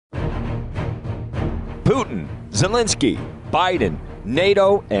Putin, Zelensky, Biden,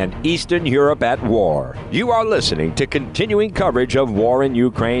 NATO, and Eastern Europe at war. You are listening to continuing coverage of war in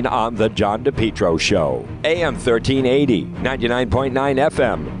Ukraine on The John DePetro Show. AM 1380, 99.9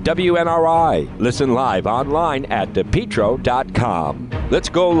 FM, WNRI. Listen live online at DePetro.com. Let's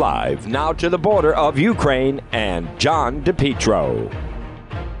go live now to the border of Ukraine and John DePetro.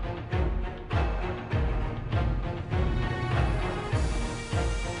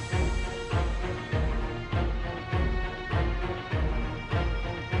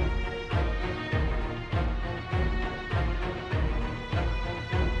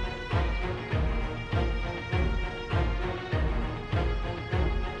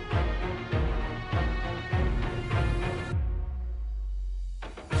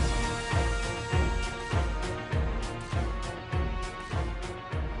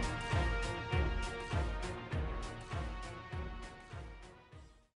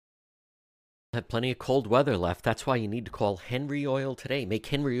 Have plenty of cold weather left. That's why you need to call Henry Oil today. Make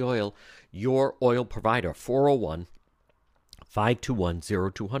Henry Oil your oil provider.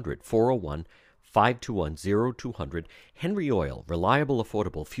 401-521-0200. 401-521-0200. Henry Oil, reliable,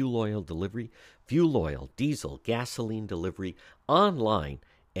 affordable fuel oil delivery, fuel oil, diesel, gasoline delivery, online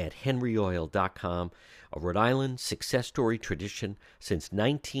at henryoil.com. A Rhode Island success story tradition since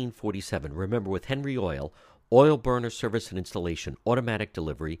 1947. Remember, with Henry Oil, oil burner service and installation, automatic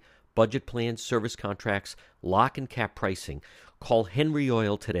delivery, budget plans, service contracts, lock and cap pricing. Call Henry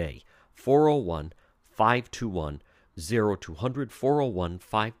Oil today, 401-521-0200,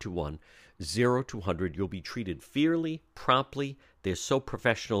 401-521-0200. You'll be treated fairly, promptly. They're so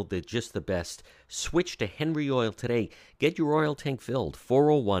professional. They're just the best. Switch to Henry Oil today. Get your oil tank filled,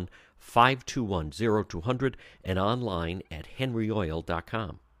 401-521-0200, and online at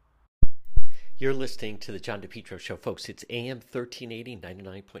henryoil.com. You're listening to the John DePetro Show. Folks, it's AM 1380,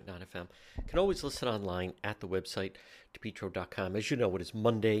 99.9 FM. You can always listen online at the website, depetro.com. As you know, it is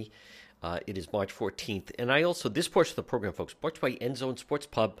Monday. It is March 14th. And I also, this portion of the program, folks, brought to you by End Zone Sports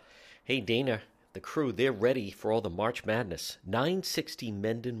Pub. Hey, Dana, the crew, they're ready for all the March Madness. 960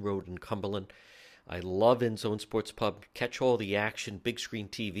 Mendon Road in Cumberland. I love End Zone Sports Pub. Catch all the action, big screen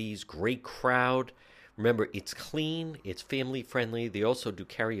TVs, great crowd. Remember, it's clean, it's family-friendly. They also do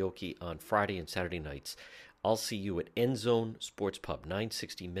karaoke on Friday and Saturday nights. I'll see you at End Zone Sports Pub,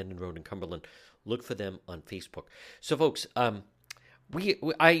 960 Mendon Road in Cumberland. Look for them on Facebook. So, folks, I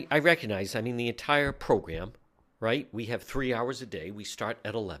recognize, the entire program, right? We have 3 hours a day. We start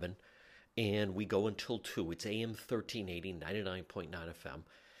at 11, and we go until 2. It's AM 1380, 99.9 FM.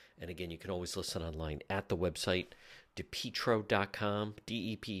 And, again, you can always listen online at the website, DePetro.com,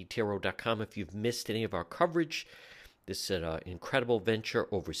 DEPetro.com. If you've missed any of our coverage, this is an incredible venture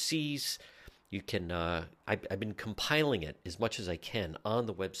overseas. You can, I've been compiling it as much as I can on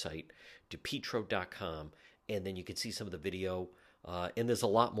the website, DePetro.com, and then you can see some of the video, and there's a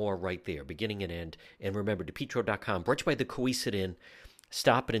lot more right there, beginning and end. And remember, DePetro.com, brought to you by the Coesit Inn.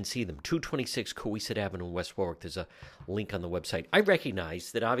 Stop it and see them. 226 Coesit Avenue in West Warwick. There's a link on the website. I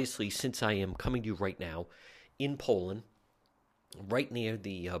recognize that, obviously, since I am coming to you right now in Poland, right near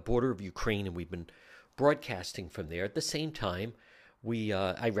the border of Ukraine, and we've been broadcasting from there. At the same time,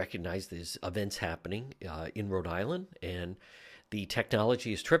 I recognize there's events happening in Rhode Island, and the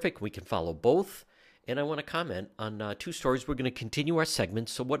technology is terrific. We can follow both, and I want to comment on two stories. We're going to continue our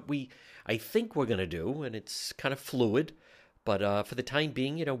segments. So what I think we're going to do, and it's kind of fluid, but for the time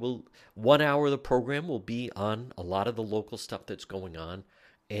being, 1 hour of the program will be on a lot of the local stuff that's going on.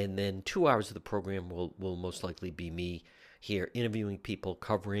 And then 2 hours of the program will most likely be me here interviewing people,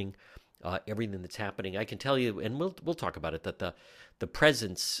 covering everything that's happening. I can tell you, and we'll talk about it, that the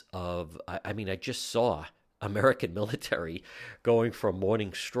presence of, I just saw American military going for a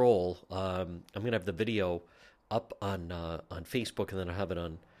morning stroll. I'm going to have the video up on Facebook, and then I'll have it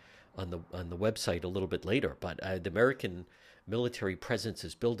on the website a little bit later. But the American military presence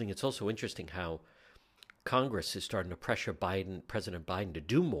is building. It's also interesting how Congress is starting to pressure President Biden to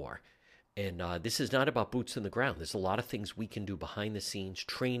do more. And this is not about boots on the ground. There's a lot of things we can do behind the scenes,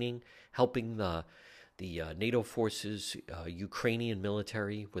 training, helping the NATO forces, Ukrainian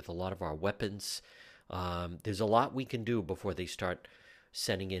military with a lot of our weapons. There's a lot we can do before they start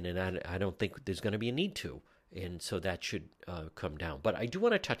sending in, and I don't think there's going to be a need to. And so that should come down. But I do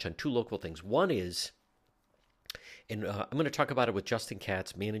want to touch on two local things. One is, and I'm going to talk about it with Justin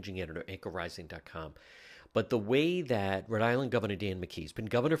Katz, managing editor, anchorrising.com. But the way that Rhode Island Governor Dan McKee has been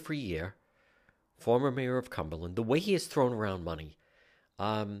governor for a year, former mayor of Cumberland, the way he has thrown around money,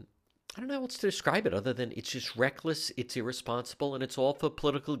 I don't know how else to describe it other than it's just reckless, it's irresponsible, and it's all for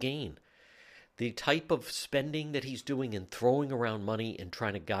political gain. The type of spending that he's doing and throwing around money and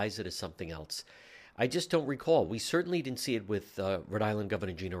trying to guise it as something else. I just don't recall. We certainly didn't see it with Rhode Island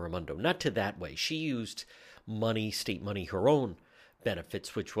Governor Gina Raimondo. Not to that way. She used money, state money, her own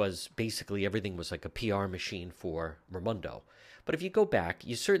benefits, which was basically everything was like a PR machine for Raimondo. But if you go back,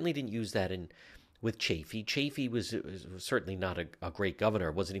 you certainly didn't use that in with Chafee. Chafee was certainly not a great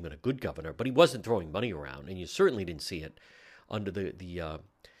governor, wasn't even a good governor, but he wasn't throwing money around, and you certainly didn't see it under the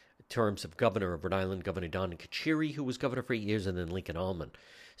terms of governor of Rhode Island, Governor Don Carcieri, who was governor for 8 years, and then Lincoln Almond.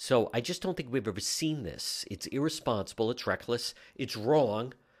 So I just don't think we've ever seen this. It's irresponsible, it's reckless, it's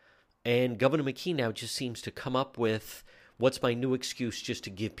wrong, and Governor McKee now just seems to come up with what's my new excuse just to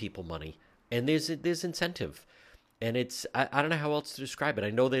give people money, and there's incentive. And I don't know how else to describe it.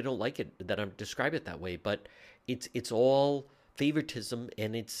 I know they don't like it that I describe it that way, but it's all favoritism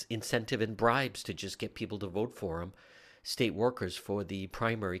and it's incentive and bribes to just get people to vote for him, state workers, for the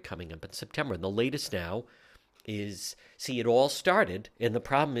primary coming up in September. And the latest now is, see, it all started, and the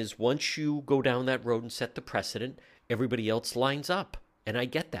problem is once you go down that road and set the precedent, everybody else lines up. And I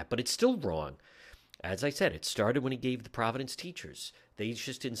get that, but it's still wrong. As I said, it started when he gave the Providence teachers. They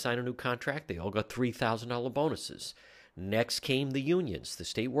just didn't sign a new contract. They all got $3,000 bonuses. Next came the unions, the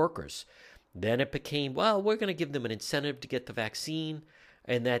state workers. Then it became, well, we're going to give them an incentive to get the vaccine,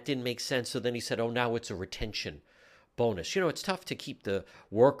 and that didn't make sense. So then he said, oh, now it's a retention bonus. You know, it's tough to keep the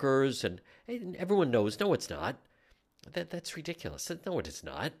workers, and everyone knows, no, it's not. That's ridiculous. No, it is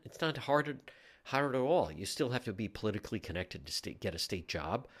not. It's not hard at all. You still have to be politically connected to get a state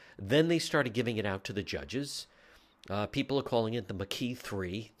job. Then they started giving it out to the judges. People are calling it the McKee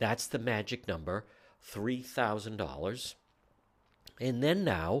 3. That's the magic number, $3,000. And then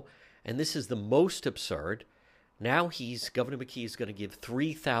now, and this is the most absurd, now Governor McKee is going to give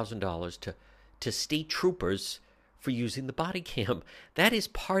 $3,000 to state troopers for using the body cam. That is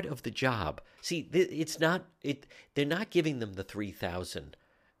part of the job. See, they're not giving them the $3,000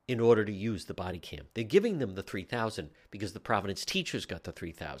 in order to use the body cam. They're giving them the $3,000 because the Providence teachers got the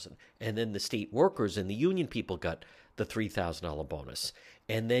 $3,000, and then the state workers and the union people got the $3,000 bonus.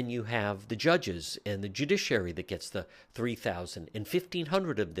 And then you have the judges and the judiciary that gets the $3,000, and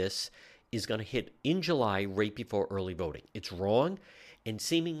 $1,500 of this is going to hit in July right before early voting. It's wrong, and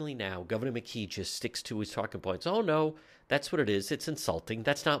seemingly now Governor McKee just sticks to his talking points. Oh no, that's what it is. It's insulting.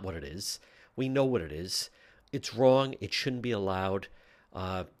 That's not what it is. We know what it is. It's wrong. It shouldn't be allowed.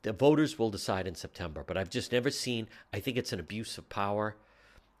 The voters will decide in September, but I've just never seen, I think it's an abuse of power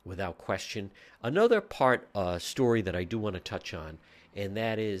without question. Another story that I do want to touch on, and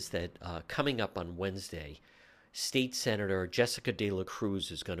that is that coming up on Wednesday, State Senator Jessica De La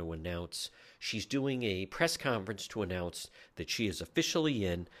Cruz is going to announce, she's doing a press conference to announce that she is officially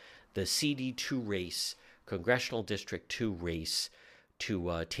in the CD2 race, Congressional District 2 race,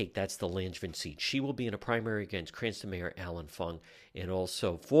 to take, that's the Langevin seat. She will be in a primary against Cranston Mayor Alan Fung and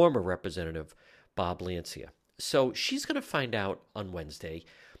also former Representative Bob Lancia. So she's going to find out on Wednesday.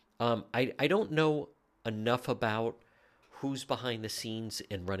 I don't know enough about who's behind the scenes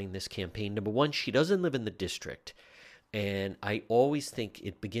in running this campaign. Number one, she doesn't live in the district. And I always think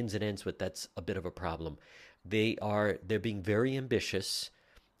it begins and ends with that's a bit of a problem. They're being very ambitious.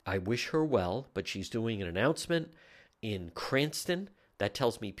 I wish her well, but she's doing an announcement in Cranston. That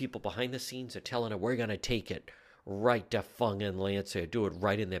tells me people behind the scenes are telling her, we're going to take it right to Fung and Lancia, do it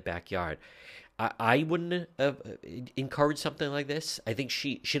right in their backyard. I wouldn't encourage something like this. I think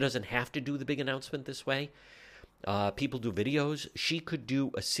she doesn't have to do the big announcement this way. People do videos. She could do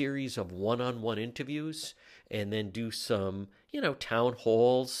a series of one-on-one interviews and then do some, town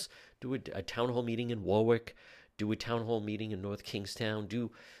halls, do a town hall meeting in Warwick, do a town hall meeting in North Kingstown, do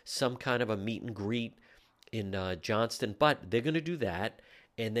some kind of a meet and greet in Johnston, but they're going to do that.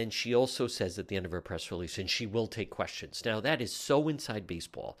 And then she also says at the end of her press release, and she will take questions. Now, that is so inside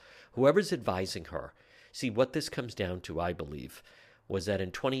baseball. Whoever's advising her, see, what this comes down to, I believe, was that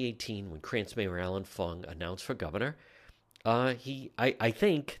in 2018, when Cranston Mayor Alan Fung announced for governor, I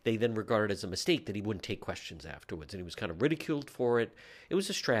think they then regarded it as a mistake that he wouldn't take questions afterwards, and he was kind of ridiculed for it. It was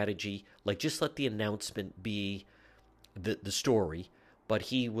a strategy, like just let the announcement be the story. But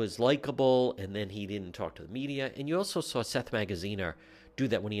he was likable, and then he didn't talk to the media. And you also saw Seth Magaziner do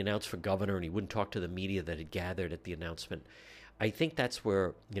that when he announced for governor, and he wouldn't talk to the media that had gathered at the announcement. I think that's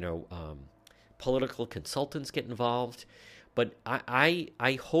where, political consultants get involved. But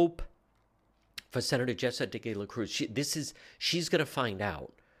I hope for Senator Jessica De La Cruz, she's going to find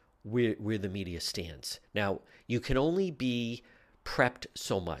out where the media stands. Now, you can only be prepped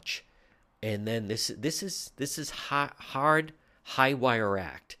so much. And then this is hard, high wire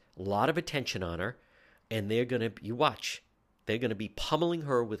act, a lot of attention on her, and they're going to be pummeling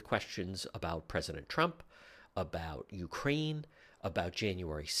her with questions about President Trump, about Ukraine, about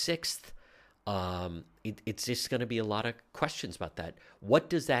January 6th, It's just going to be a lot of questions about that. What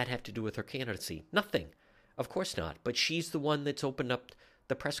does that have to do with her candidacy? Nothing. Of course not. But she's the one that's opened up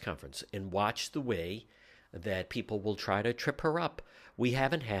the press conference, and watch the way that people will try to trip her up. We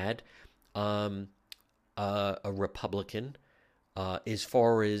haven't had a Republican as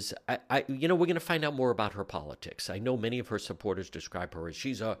far as we're going to find out more about her politics. I know many of her supporters describe her as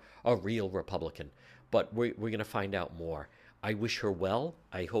she's a real Republican, but we're going to find out more. I wish her well.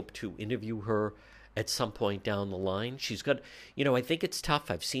 I hope to interview her at some point down the line. She's got, I think it's tough.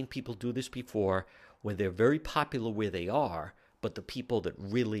 I've seen people do this before when they're very popular where they are, but the people that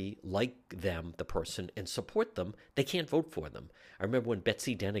really like them, the person, and support them, they can't vote for them. I remember when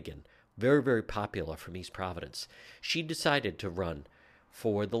Betsy Denigan, very, very popular from East Providence, she decided to run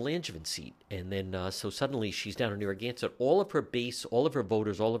for the Langevin seat. And then so suddenly she's down in Narragansett. All of her base, all of her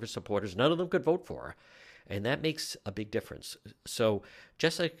voters, all of her supporters, none of them could vote for her. And that makes a big difference. So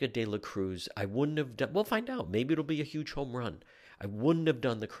Jessica De La Cruz, I wouldn't have done, we'll find out. Maybe it'll be a huge home run. I wouldn't have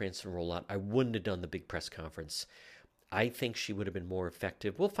done the Cranston rollout. I wouldn't have done the big press conference. I think she would have been more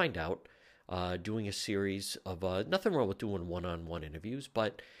effective. We'll find out. Doing a series of, nothing wrong with doing one-on-one interviews,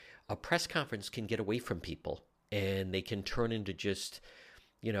 but a press conference can get away from people and they can turn into just,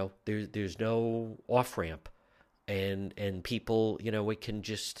 there's no off-ramp and people, it can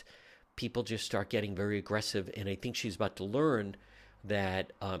just, people just start getting very aggressive. And I think she's about to learn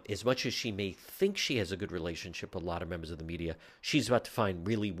that as much as she may think she has a good relationship with a lot of members of the media, she's about to find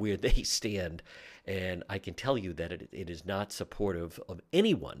really where they stand. And I can tell you that it is not supportive of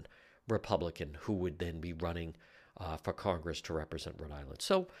anyone Republican who would then be running for Congress to represent Rhode Island.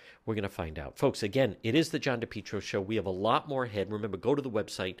 So we're going to find out. Folks, again, it is the John DePetro Show. We have a lot more ahead. Remember, go to the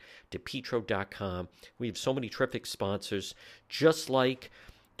website, depetro.com. We have so many terrific sponsors, just like,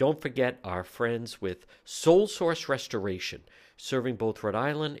 don't forget, our friends with Soul Source Restoration, serving both Rhode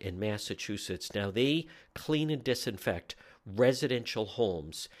Island and Massachusetts. Now, they clean and disinfect residential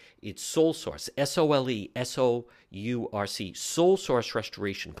homes. It's Soul Source, SOLESOURC, Soul Source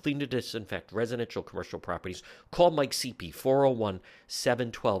Restoration, clean and disinfect residential commercial properties. Call Mike Seepy,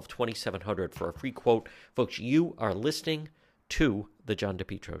 401-712-2700 for a free quote. Folks, you are listening to The John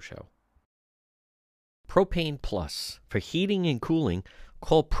DePetro Show. Propane Plus. For heating and cooling,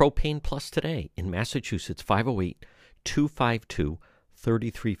 call Propane Plus today in Massachusetts,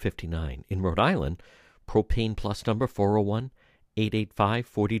 508-252-3359. In Rhode Island, Propane Plus number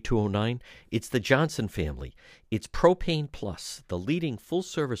 401-885-4209. It's the Johnson family. It's Propane Plus, the leading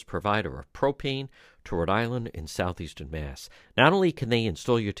full-service provider of propane to Rhode Island and southeastern Mass. Not only can they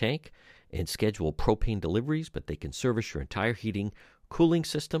install your tank and schedule propane deliveries, but they can service your entire heating, cooling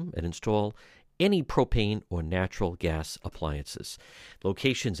system and install any propane or natural gas appliances.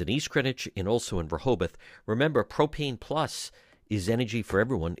 Locations in East Greenwich and also in Rehoboth. Remember, Propane Plus is energy for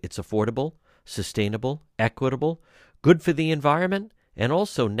everyone. It's affordable, sustainable, equitable, good for the environment, and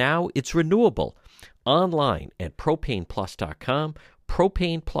also now it's renewable. Online at propaneplus.com.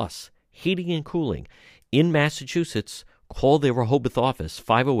 Propane Plus, heating and cooling. In Massachusetts, call their Rehoboth office,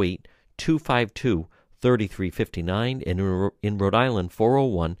 508-252-3359, and in Rhode Island,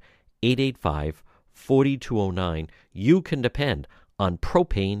 401-885-4209. You can depend on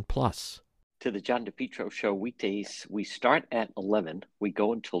Propane Plus. To the John DePetro Show weekdays. We start at 11. We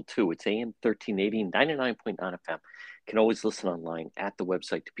go until 2. It's AM 1380, 99.9 FM. Can always listen online at the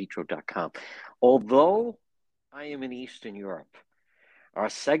website, depetro.com. Although I am in Eastern Europe, our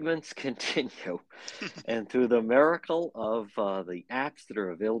segments continue. And through the miracle of the apps that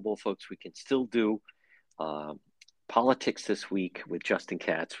are available, folks, we can still do politics this week with Justin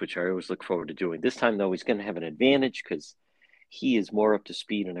Katz, which I always look forward to doing. This time, though, he's going to have an advantage because he is more up to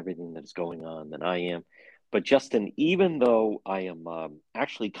speed on everything that is going on than I am. But Justin, even though I am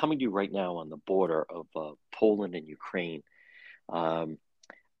actually coming to you right now on the border of Poland and Ukraine, I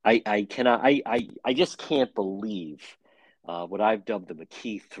just can't believe what I've dubbed the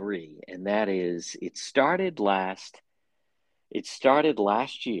McKee 3, and that is it started last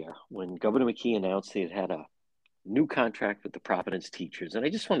year when Governor McKee announced he had a new contract with the Providence teachers, and I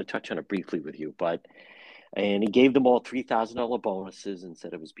just want to touch on it briefly with you, and he gave them all $3,000 bonuses and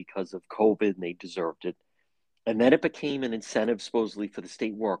said it was because of COVID and they deserved it. And then it became an incentive supposedly for the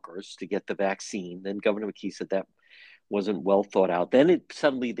state workers to get the vaccine. Then Governor McKee said that wasn't well thought out. Then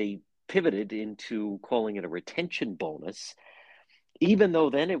suddenly they pivoted into calling it a retention bonus, even though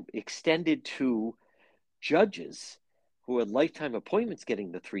then it extended to judges who had lifetime appointments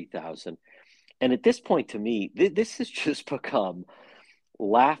getting the $3,000. And at this point, to me, this has just become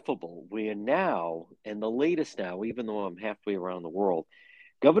laughable. Where now, and the latest now, even though I'm halfway around the world,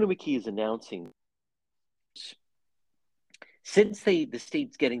 Governor McKee is announcing since the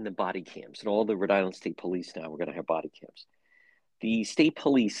state's getting the body cams, and all the Rhode Island State Police now, we're going to have body cams. The state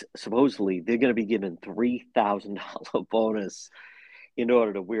police, supposedly, they're going to be given $3,000 bonus in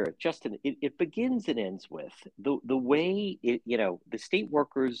order to wear it. Justin, it begins and ends with the way it, the state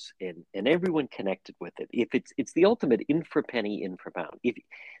workers and everyone connected with it. If it's the ultimate in for penny, in for pound. If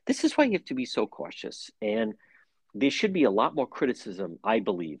this is why you have to be so cautious, and there should be a lot more criticism, I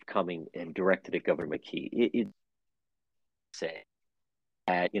believe, coming and directed at Governor McKee. It say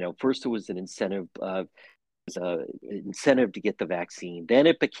that first it was an incentive. Incentive to get the vaccine. Then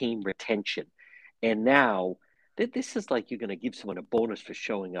it became retention. And now this is like you're going to give someone a bonus for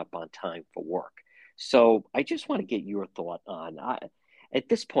showing up on time for work. So I just want to get your thought on, at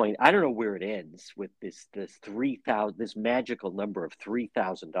this point, I don't know where it ends with this 3,000, this magical number of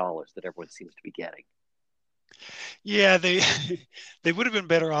 $3,000 that everyone seems to be getting. Yeah, they they would have been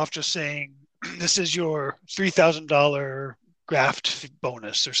better off just saying this is your $3,000 graft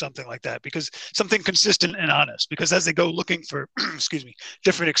bonus or something like that, because something consistent and honest, because as they go looking for excuse me,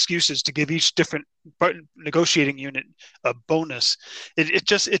 different excuses to give each different negotiating unit a bonus, it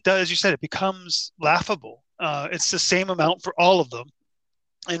does, as you said, it becomes laughable. It's the same amount for all of them,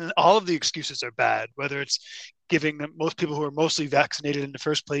 and all of the excuses are bad, whether it's giving them most people who are mostly vaccinated in the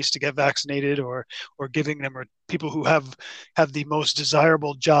first place to get vaccinated, or giving them, or people who have the most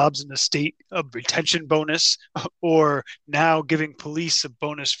desirable jobs in the state a retention bonus, or now giving police a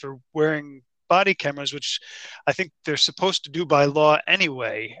bonus for wearing body cameras, which I think they're supposed to do by law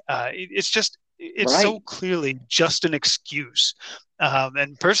anyway. It's right. So clearly just an excuse.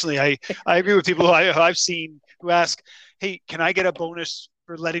 And personally, I agree with people who I've seen who ask, hey, can I get a bonus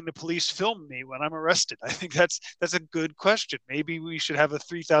for letting the police film me when I'm arrested? I think that's a good question. Maybe we should have a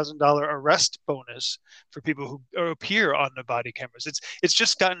 $3,000 arrest bonus for people who appear on the body cameras. It's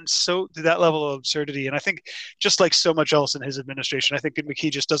just gotten so to that level of absurdity. And I think just like so much else in his administration, I think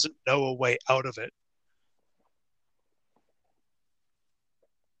McKee just doesn't know a way out of it.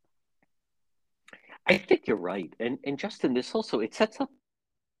 I think you're right. And Justin, this also, it sets up.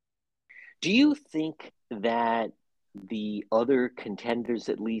 Do you think that the other contenders,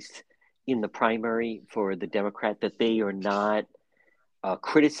 at least in the primary for the Democrat, that they are not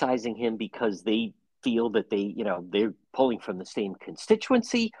criticizing him because they feel that they're pulling from the same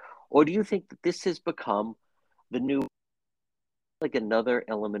constituency? Or do you think that this has become the new, like another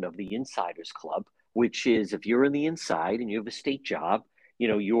element of the insiders club, which is if you're in the inside and you have a state job,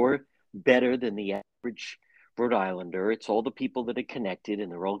 you're better than the average Rhode Islander. It's all the people that are connected,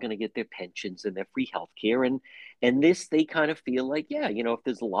 and they're all going to get their pensions and their free health care. And this, they kind of feel like, if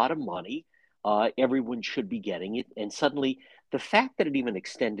there's a lot of money, everyone should be getting it. And suddenly the fact that it even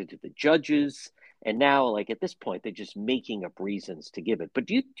extended to the judges, and now, like at this point, they're just making up reasons to give it. But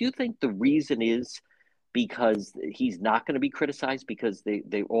do you think the reason is because he's not going to be criticized because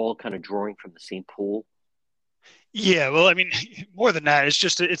they're all kind of drawing from the same pool? Yeah, well, I mean, more than that,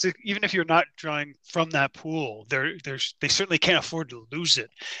 even if you're not drawing from that pool, they certainly can't afford to lose it,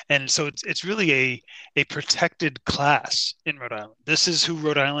 and so it's really a protected class in Rhode Island. This is who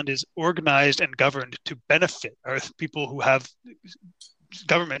Rhode Island is organized and governed to benefit, are people who have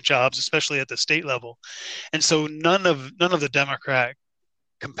government jobs, especially at the state level, and so none of the Democrat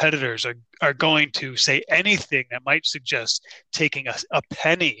competitors are going to say anything that might suggest taking a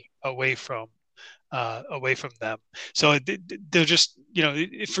penny away from them. So they're just,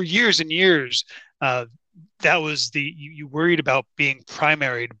 for years and years, that was you worried about being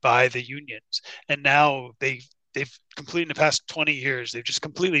primaried by the unions, and now they've completely, in the past 20 years, they've just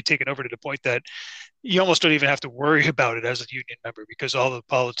completely taken over to the point that you almost don't even have to worry about it as a union member, because all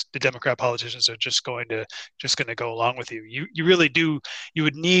the Democrat politicians are just going to go along with you. You really do. You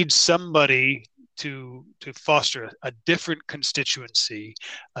would need somebody to foster a different constituency,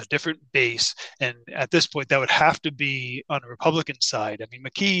 a different base, and at this point, that would have to be on the Republican side. I mean,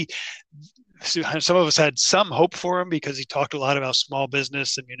 McKee, some of us had some hope for him because he talked a lot about small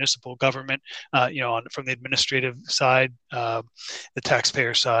business and municipal government, from the administrative side, the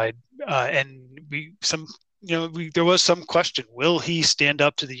taxpayer side, and there was some question: will he stand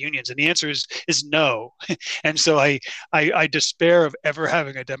up to the unions? And the answer is no. And so I despair of ever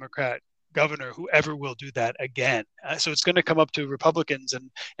having a Democrat governor who ever will do that again. So it's going to come up to Republicans,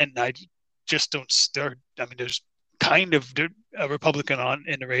 and I just don't start. I mean, there's kind of a Republican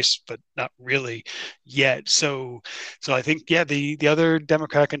in the race, but not really yet. So I think, the other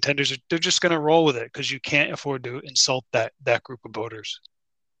Democrat contenders, they're just going to roll with it because you can't afford to insult that group of voters.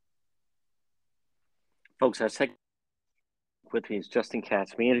 Folks, our second with me is Justin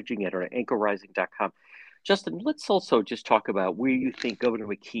Katz, managing editor at anchorrising.com. Justin, let's also just talk about where you think Governor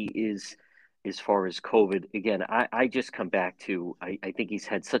McKee is as far as COVID. Again, I just come back to I think he's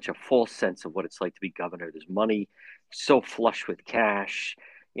had such a false sense of what it's like to be governor. There's money, so flush with cash.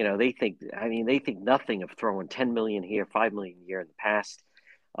 They think nothing of throwing 10 million here, 5 million a year in the past.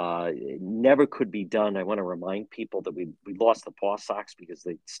 It never could be done. I want to remind people that we lost the Paw Sox because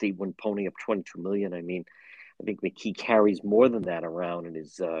the state wouldn't pony up 22 million. I mean, I think McKee carries more than that around in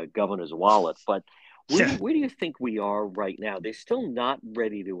his governor's wallet. But where do you think we are right now? They're still not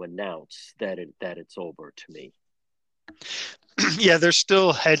ready to announce that it's over to me. Yeah, they're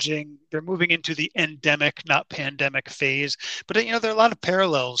still hedging. They're moving into the endemic, not pandemic phase. But there are a lot of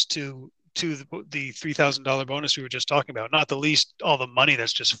parallels to the $3,000 bonus we were just talking about. Not the least, all the money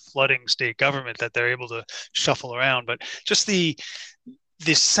that's just flooding state government that they're able to shuffle around, but just the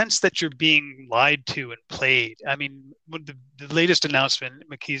sense that you're being lied to and played. I mean, the latest announcement,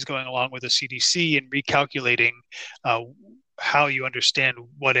 McKee's going along with the CDC and recalculating how you understand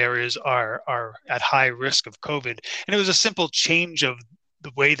what areas are at high risk of COVID. And it was a simple change of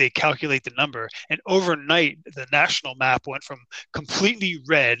the way they calculate the number. And overnight, the national map went from completely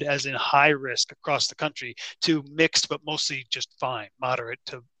red, as in high risk across the country, to mixed, but mostly just fine, moderate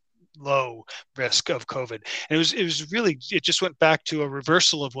to low risk of COVID. And it just went back to a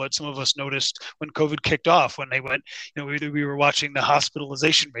reversal of what some of us noticed when COVID kicked off, when they went, we were watching the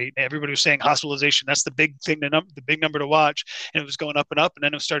hospitalization rate, and everybody was saying hospitalization, that's the big thing, the big number to watch. And it was going up and up, and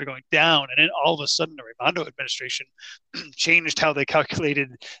then it started going down. And then all of a sudden, the Raimondo administration changed how they calculated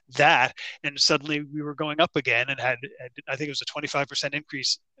that. And suddenly we were going up again and had I think it was a 25%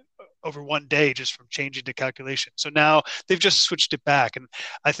 increase over one day just from changing the calculation. So now they've just switched it back. And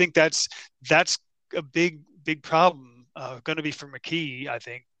I think that's a big problem going to be for McKee, I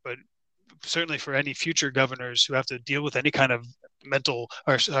think, but certainly for any future governors who have to deal with any kind of mental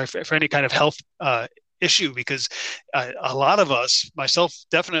or for any kind of health issue, because a lot of us, myself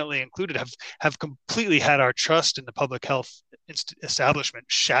definitely included, have completely had our trust in the public health establishment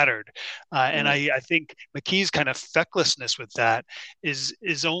shattered. And I think McKee's kind of fecklessness with that is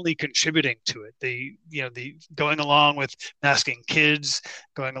only contributing to it. The going along with masking kids,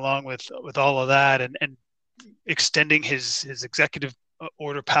 going along with all of that, and extending his executive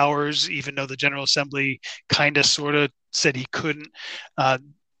order powers, even though the General Assembly kind of sort of said he couldn't.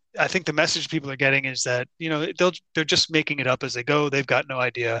 I think the message people are getting is that, they're just making it up as they go. They've got no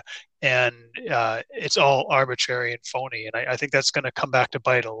idea. And it's all arbitrary and phony. And I think that's going to come back to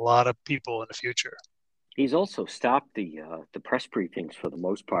bite a lot of people in the future. He's also stopped the press briefings for the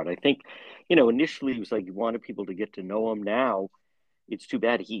most part. I think, initially he was like, he wanted people to get to know him. Now it's too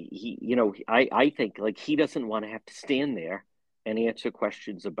bad. I think like he doesn't want to have to stand there and answer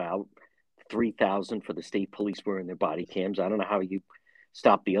questions about 3,000 for the state police wearing their body cams. I don't know how you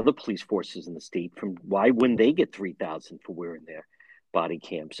stop the other police forces in the state from, why wouldn't they get 3,000 for wearing their body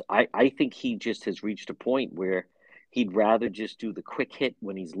cams? I think he just has reached a point where he'd rather just do the quick hit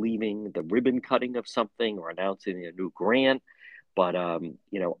when he's leaving the ribbon cutting of something or announcing a new grant. But,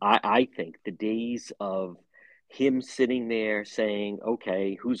 I think the days of him sitting there saying,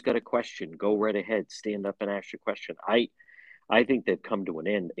 okay, who's got a question? Go right ahead, stand up and ask your question. I think they've come to an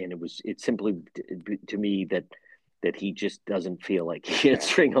end. And it's simply to me that he just doesn't feel like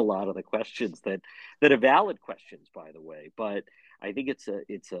answering a lot of the questions that are valid questions, by the way. But I think it's a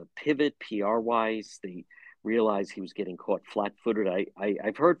pivot PR wise. They realized he was getting caught flat footed.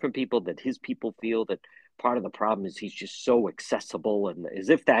 I've heard from people that his people feel that part of the problem is he's just so accessible, and as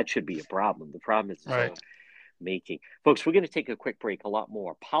if that should be a problem. The problem is right. Making. Folks, we're going to take a quick break. A lot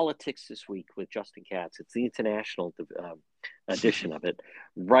more politics this week with Justin Katz. It's the international edition of it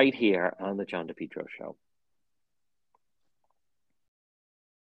right here on the John DePetro Show.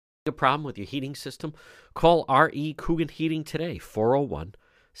 A problem with your heating system? Call R.E. Coogan Heating today,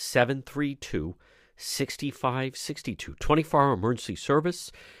 401-732-6562. 24-hour emergency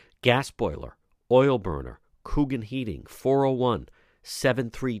service, gas boiler, oil burner, Coogan Heating,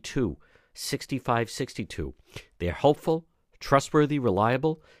 401-732-6562. They're helpful, trustworthy,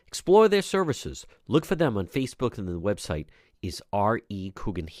 reliable. Explore their services. Look for them on Facebook, and the website is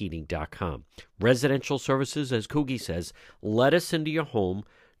recooganheating.com. Residential services, as Coogie says, let us into your home.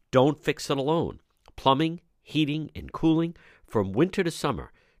 Don't fix it alone. Plumbing, heating, and cooling from winter to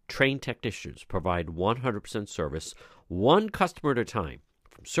summer. Trained technicians provide 100% service, one customer at a time.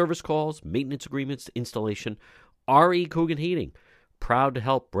 From service calls, maintenance agreements to installation, R.E. Coogan Heating, proud to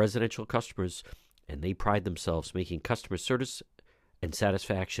help residential customers, and they pride themselves making customer service and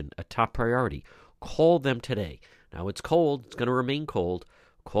satisfaction a top priority. Call them today. Now it's cold. It's going to remain cold.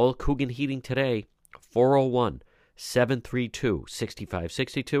 Call Coogan Heating today,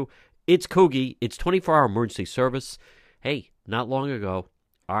 401-732-6562. It's Coogie. It's 24-hour emergency service. Hey, not long ago,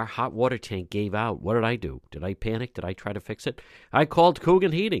 Our hot water tank gave out. What did I do? Did I panic? Did I try to fix it? I called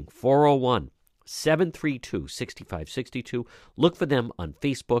Coogan Heating, 401-732-6562. Look for them on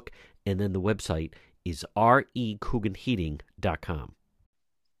Facebook, and then the website is recooganheating.com.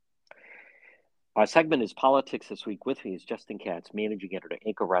 Our segment is Politics This Week. With me is Justin Katz, managing editor at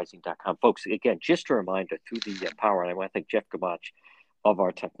anchorrising.com. Folks, again, just a reminder through the power, and I want to thank Jeff Gamach of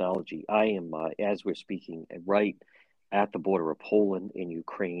our technology. I am, as we're speaking, right at the border of Poland and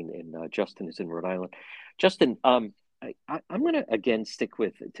Ukraine, and Justin is in Rhode Island. Justin, I'm going to, again, stick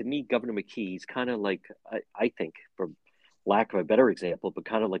with, to me, Governor McKee is kind of like, I think, for lack of a better example, but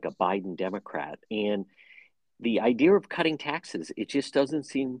kind of like a Biden Democrat. And the idea of cutting taxes, it just doesn't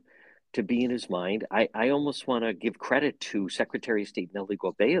seem to be in his mind. I almost want to give credit to Secretary of State Nellie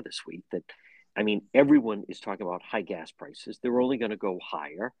Gorbea this week that, I mean, everyone is talking about high gas prices. They're only going to go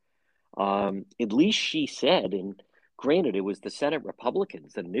higher. At least she said, and granted, it was the Senate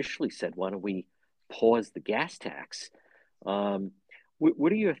Republicans that initially said, why don't we pause the gas tax?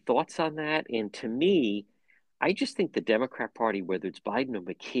 What are your thoughts on that? And to me, I just think the Democrat Party, whether it's Biden or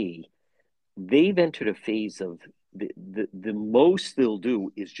McKee, they've entered a phase of the most they'll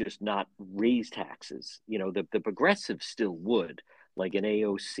do is just not raise taxes. You know, the progressives still would, like an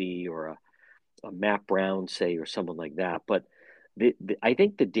AOC or a Matt Brown, say, or someone like that. But I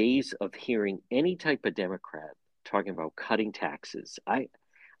think the days of hearing any type of Democrat talking about cutting taxes, I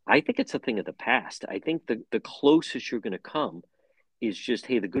think it's a thing of the past. I think the closest you're going to come is just,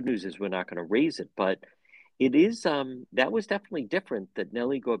 hey, the good news is we're not going to raise it. But it is, that was definitely different that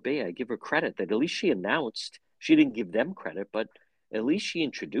Nellie Gorbea, I give her credit that at least she announced. She didn't give them credit, but at least she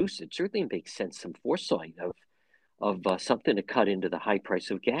introduced it. Certainly makes sense, some foresight of something to cut into the high price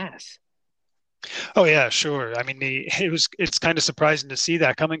of gas. Oh yeah, sure. I mean, it's kind of surprising to see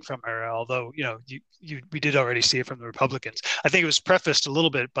that coming from her. Although we did already see it from the Republicans. I think it was prefaced a little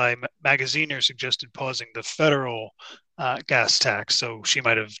bit by Magaziner suggested pausing the federal gas tax, so she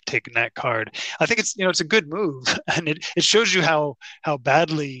might have taken that card. I think it's a good move, and it shows you how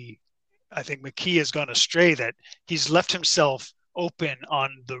badly I think McKee has gone astray, that he's left himself open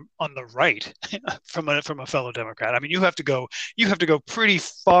on the right from a fellow Democrat. I mean, you have to go pretty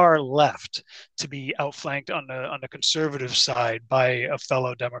far left to be outflanked on the conservative side by a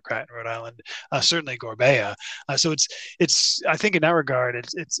fellow Democrat in Rhode Island, certainly Gorbea. So it's I think in that regard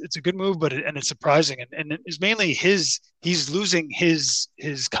it's a good move, but it's surprising, and it's mainly he's losing his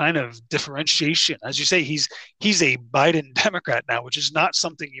kind of differentiation. As you say, he's a Biden Democrat now, which is not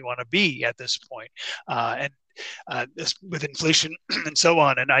something you want to be at this point. With inflation and so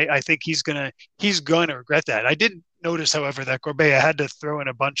on, and I think he's going to regret that. I did notice, however, that Gorbea had to throw in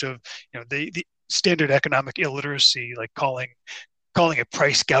a bunch of the standard economic illiteracy, like calling it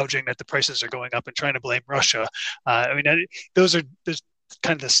price gouging, that the prices are going up, and trying to blame Russia. I mean, those are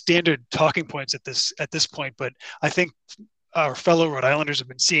kind of the standard talking points at this point. But I think our fellow Rhode Islanders have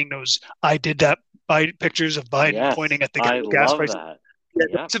been seeing those "I did that" pictures of Biden pointing at the gas prices.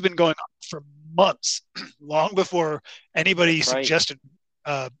 Those have been going on for months, long before anybody suggested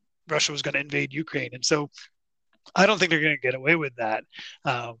Russia was going to invade Ukraine. And so I don't think they're going to get away with that.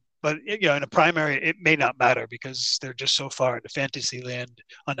 But in a primary, it may not matter because they're just so far into fantasy land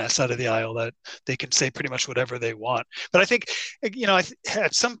on that side of the aisle that they can say pretty much whatever they want. But I think,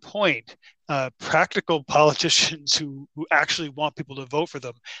 at some point, practical politicians who actually want people to vote for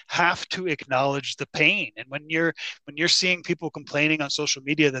them have to acknowledge the pain. And when you're seeing people complaining on social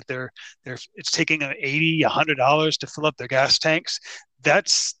media that it's taking $80, $100 to fill up their gas tanks,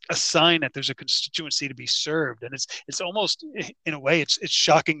 that's a sign that there's a constituency to be served. And it's almost, in a way, it's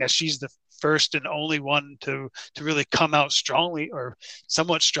shocking that she's the first and only one to really come out strongly or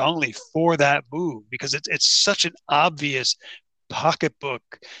somewhat strongly for that move, because it's such an obvious pocketbook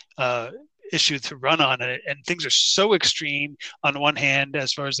issue to run on it, and things are so extreme on one hand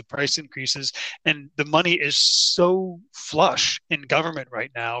as far as the price increases, and the money is so flush in government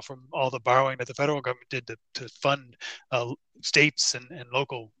right now from all the borrowing that the federal government did to fund states and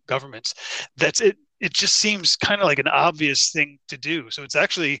local governments. It just seems kind of like an obvious thing to do. So it's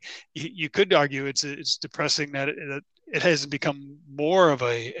actually, you could argue it's depressing that it hasn't become more of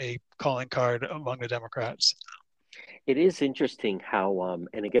a calling card among the Democrats. It is interesting how,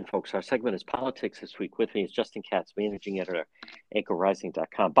 and again, folks, our segment is Politics This Week. With me is Justin Katz, managing editor,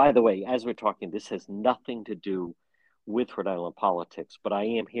 anchorrising.com. By the way, as we're talking, this has nothing to do with Rhode Island politics, but I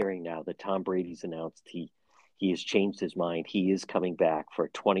am hearing now that Tom Brady's announced he has changed his mind. He is coming back for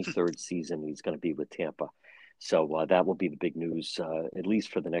a 23rd season. He's going to be with Tampa. So that will be the big news, at least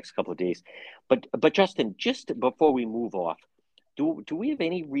for the next couple of days. But Justin, just before we move off, do we have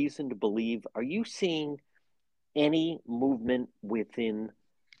any reason to believe, are you seeing any movement within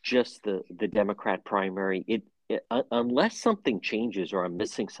just the Democrat primary. Unless something changes or I'm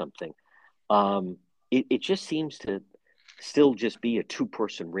missing something, it just seems to still just be a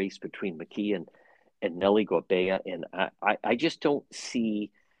two-person race between McKee and Nellie Gorbea, and I just don't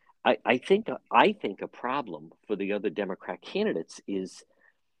see. I think a problem for the other Democrat candidates is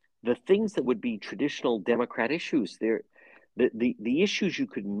the things that would be traditional Democrat issues. The issues you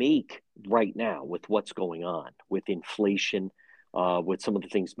could make right now with what's going on with inflation, with some of the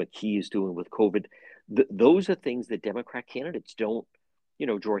things McKee is doing with COVID. Those are things that Democrat candidates don't,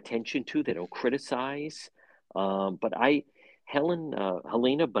 draw attention to. They don't criticize. But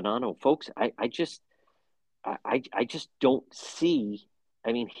Helena Buonanno, folks, I just don't see.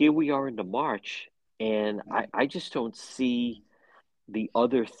 I mean, here we are into March, and I just don't see the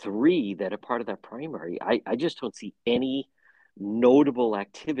other three that are part of that primary. I just don't see any notable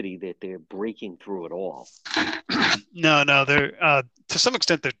activity that they're breaking through at all. No, they're to some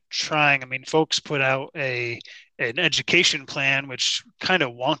extent they're trying. I mean, folks put out an education plan, which kind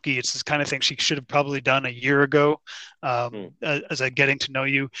of wonky. It's this kind of thing she should have probably done a year ago, as I'm getting to know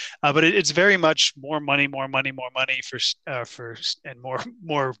you. But it's very much more money for and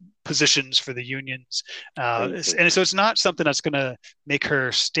more positions for the unions. And so it's not something that's going to make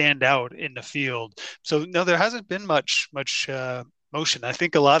her stand out in the field. So no, there hasn't been much motion. I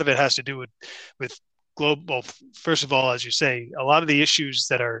think a lot of it has to do with global. First of all, as you say, a lot of the issues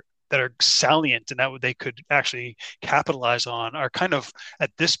that are salient and that they could actually capitalize on are kind of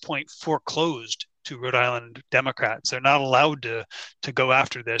at this point foreclosed to Rhode Island Democrats. They're not allowed to go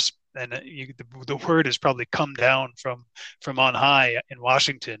after this, and the word has probably come down from on high in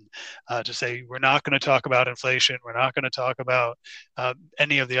Washington to say we're not going to talk about inflation. We're not going to talk about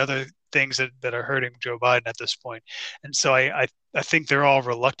any of the other things that are hurting Joe Biden at this point. And so I think they're all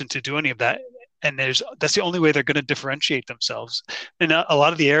reluctant to do any of that. And that's the only way they're going to differentiate themselves. And a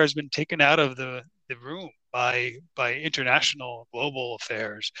lot of the air has been taken out of the room by international global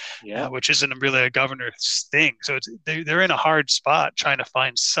affairs, which isn't really a governor's thing. So they're in a hard spot trying to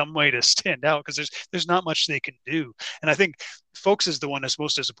find some way to stand out because there's not much they can do. And I think Folks is the one that's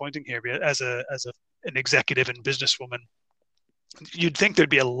most disappointing here as an executive and businesswoman. You'd think there'd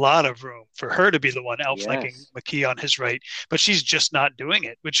be a lot of room for her to be the one outflanking McKee on his right, but she's just not doing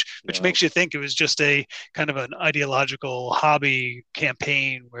it, which makes you think it was just a kind of an ideological hobby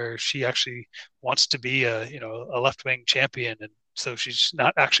campaign where she actually wants to be a left-wing champion. And so she's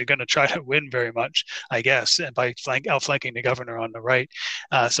not actually going to try to win very much, I guess, and by outflanking the governor on the right.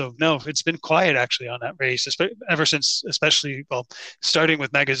 So no, it's been quiet actually on that race ever since, especially, starting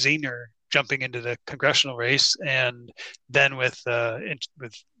with Magaziner jumping into the congressional race, and then with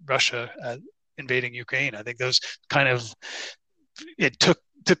Russia invading Ukraine. I think those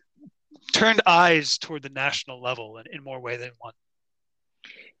turned eyes toward the national level in more way than one.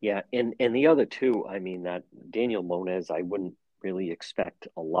 Yeah, and the other two, I mean, that Daniel Mones, I wouldn't really expect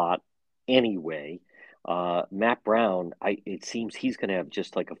a lot anyway. Matt Brown, it seems he's going to have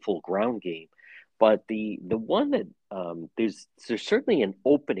just like a full ground game. But the one that there's certainly an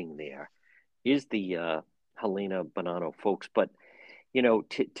opening there is the Helena Buonanno folks. But,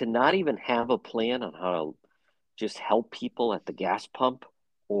 to not even have a plan on how to just help people at the gas pump,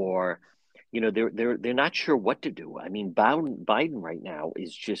 or, they're not sure what to do. I mean, Biden right now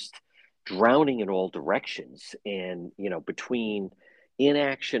is just drowning in all directions. And, between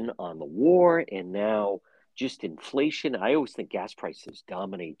inaction on the war and now just inflation, I always think gas prices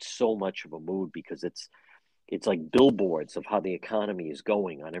dominate so much of a mood because it's like billboards of how the economy is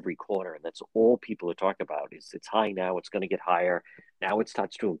going on every corner. And that's all people are talking about is it's high now, it's going to get higher. Now it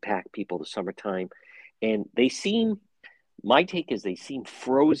starts to impact people the summertime. And my take is they seem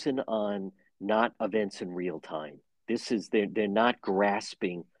frozen on not events in real time. They're not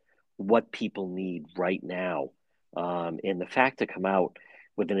grasping what people need right now. And the fact to come out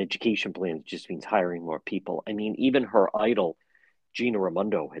with an education plan just means hiring more people. I mean, even her idol, Gina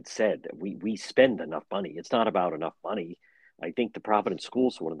Raimondo, had said that we spend enough money. It's not about enough money. I think the Providence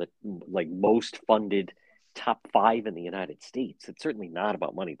Schools are one of the most funded top 5 in the United States. It's certainly not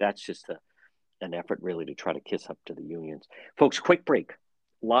about money. That's just an effort really to try to kiss up to the unions. Folks, quick break.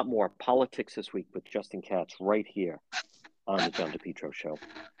 A lot more politics this week with Justin Katz right here on the John DePetro Show.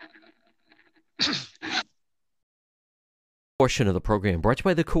 Portion of the program brought to you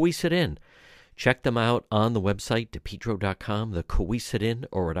by the Cohasset Inn. Check them out on the website, depetro.com. The Cohasset Inn,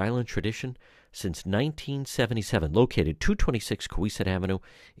 or Rhode Island tradition, since 1977. Located 226 Cohasset Avenue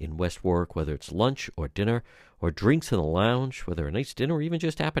in West Warwick. Whether it's lunch or dinner or drinks in the lounge, whether a nice dinner or even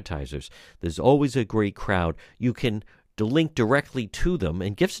just appetizers, there's always a great crowd. You can link directly to them,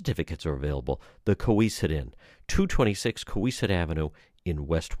 and gift certificates are available. The Cohasset Inn, 226 Cohasset Avenue in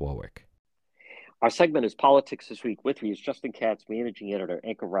West Warwick. Our segment is Politics This Week. With me is Justin Katz, managing editor,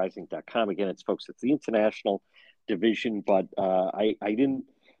 anchorrising.com. Again, it's the international division, but I didn't,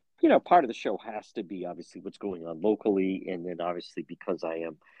 part of the show has to be obviously what's going on locally. And then obviously because I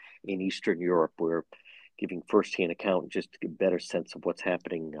am in Eastern Europe, we're giving firsthand account just to get a better sense of what's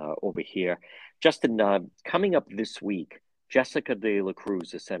happening over here. Justin, coming up this week, Jessica de la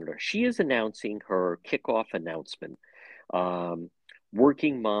Cruz, the senator, she is announcing her kickoff announcement.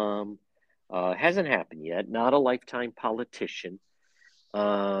 Working mom, hasn't happened yet, not a lifetime politician.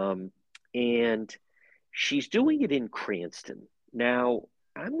 And she's doing it in Cranston. Now,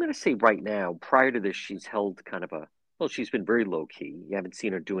 I'm going to say right now, prior to this, she's held she's been very low key. You haven't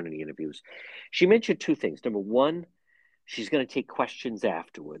seen her doing any interviews. She mentioned two things. Number one, she's going to take questions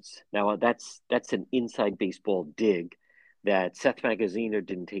afterwards. Now, that's an inside baseball dig that Seth Magaziner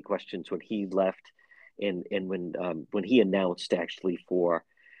didn't take questions when he left and when he announced actually for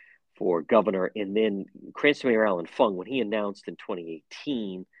governor, and then Cranston Mayor Alan Fung, when he announced in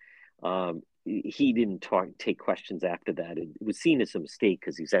 2018, he didn't take questions after that. It was seen as a mistake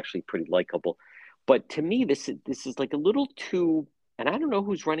because he's actually pretty likable. But to me, this is like a little too, and I don't know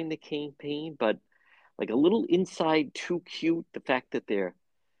who's running the campaign, but like a little inside too cute. The fact that they're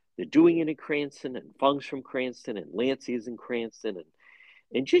doing it in Cranston, and Fung's from Cranston, and Lancey is in Cranston,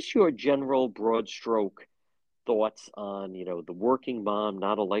 and just your general broad stroke thoughts on, the working mom,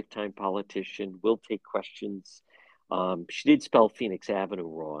 not a lifetime politician, will take questions. She did spell Phoenix Avenue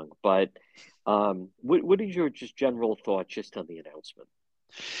wrong, but what is your just general thought just on the announcement?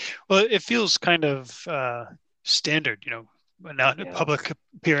 Well, it feels kind of standard, not a public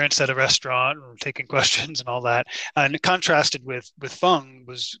appearance at a restaurant or taking questions and all that. And contrasted with Fung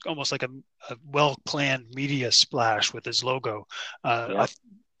was almost like a well-planned media splash with his logo.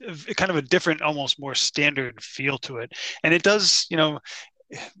 Kind of a different, almost more standard feel to it. And it does,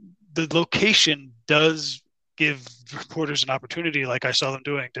 the location does give reporters an opportunity, like I saw them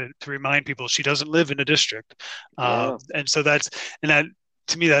doing, to remind people she doesn't live in a district. And so that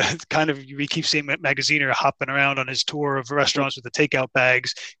to me, that kind of, we keep seeing Magaziner hopping around on his tour of restaurants with the takeout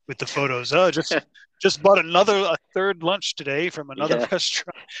bags with the photos. Oh, just bought a third lunch today from another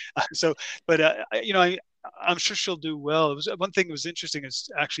restaurant. I'm sure she'll do well. It was one thing that was interesting is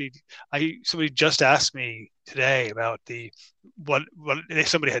actually somebody just asked me today about what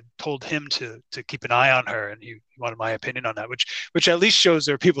somebody had told him to keep an eye on her, and he wanted my opinion on that, which at least shows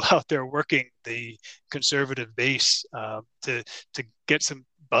there are people out there working the conservative base to get some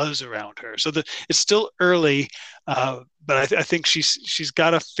buzz around her. So it's still early, but I think she's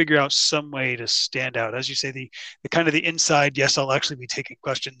got to figure out some way to stand out. As you say, the kind of the inside, yes, I'll actually be taking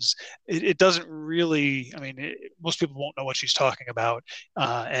questions. It doesn't really, most people won't know what she's talking about.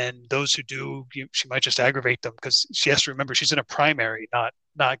 And those who do, she might just aggravate them because she has to remember she's in a primary,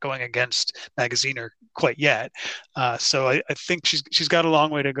 not going against Magaziner quite yet. So I think she's got a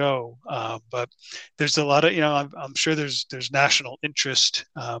long way to go. But there's a lot of, I'm sure there's national interest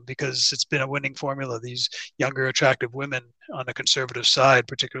because it's been a winning formula. These younger, attractive women on the conservative side,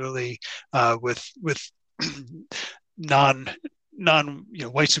 particularly with non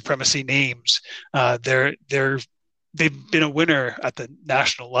white supremacy names, they've been a winner at the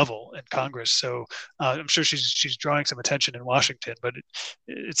national level in Congress. So I'm sure she's drawing some attention in Washington, but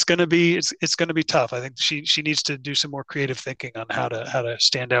it's going to be tough. I think she needs to do some more creative thinking on how to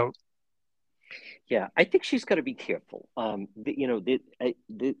stand out. Yeah, I think she's got to be careful.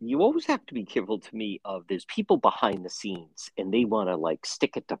 You always have to be careful, to me, of there's people behind the scenes and they want to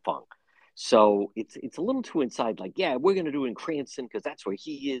stick it to Fung. So it's a little too inside. We're going to do it in Cranston because that's where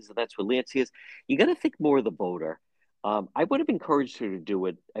he is and that's where Lancey is. You got to think more of the voter. I would have encouraged her to do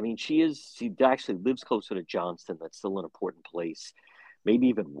it. She actually lives closer to Johnston. That's still an important place. Maybe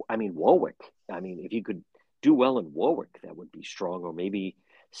even, Warwick. If you could do well in Warwick, that would be strong, or maybe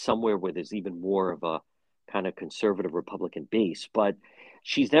somewhere where there's even more of a kind of conservative Republican base. But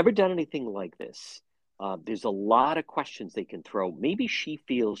she's never done anything like this. There's a lot of questions they can throw. Maybe she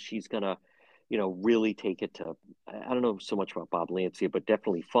feels she's going to, really take it to, I don't know so much about Bob Lancey, but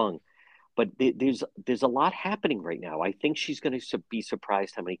definitely Fung. But there's a lot happening right now. I think she's going to be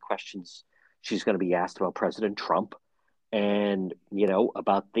surprised how many questions she's going to be asked about President Trump and,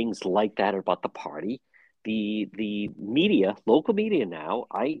 about things like that, or about the party. The media, local media now,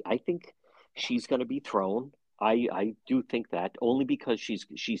 I think she's going to be thrown. I do think that, only because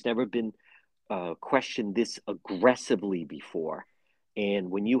she's never been questioned this aggressively before.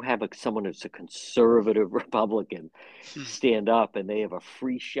 And when you have someone who's a conservative Republican stand up and they have a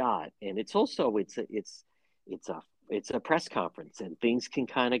free shot, and it's a press conference, and things can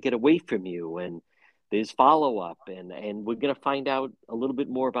kind of get away from you, and there's follow up, and we're going to find out a little bit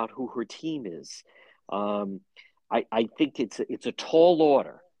more about who her team is. I think it's a tall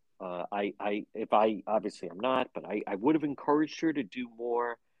order. If I obviously I'm not, but I would have encouraged her to do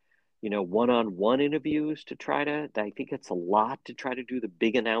more, one-on-one interviews to try to. I think it's a lot to try to do the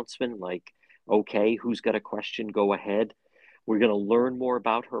big announcement, like, okay, who's got a question? Go ahead. We're going to learn more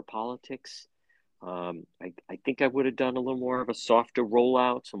about her politics. I think I would have done a little more of a softer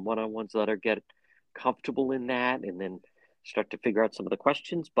rollout, some one-on-ones, let her get comfortable in that, and then start to figure out some of the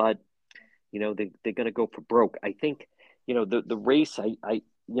questions. But they're going to go for broke. I think the race.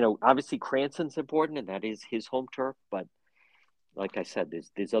 Obviously Cranston's important, and that is his home turf. But like I said,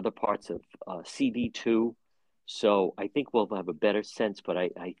 there's other parts of CD2. So I think we'll have a better sense. But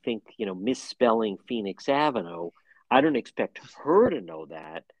I think misspelling Phoenix Avenue. I don't expect her to know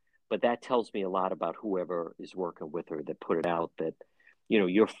that. But that tells me a lot about whoever is working with her that put it out that,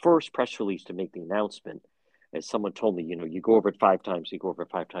 your first press release to make the announcement, as someone told me, you go over it 5 times, you go over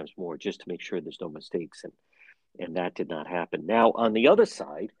it 5 times more just to make sure there's no mistakes. And that did not happen. Now, on the other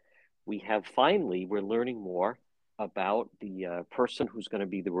side, we're learning more about the person who's going to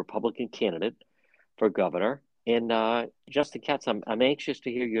be the Republican candidate for governor. And Justin Katz, I'm anxious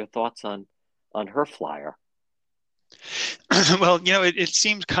to hear your thoughts on her flyer. Well, it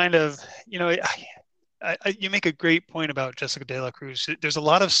seems kind of, you make a great point about Jessica De La Cruz. There's a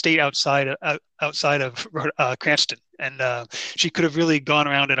lot of state outside of Cranston, and she could have really gone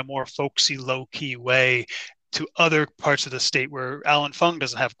around in a more folksy, low-key way to other parts of the state where Alan Fung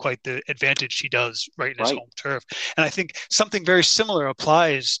doesn't have quite the advantage he does right in his home turf. And I think something very similar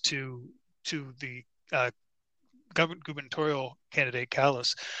applies to the gubernatorial candidate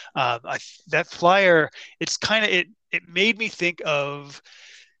Callis. That flyer, it made me think of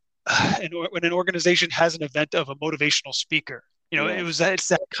when an organization has an event of a motivational speaker. It's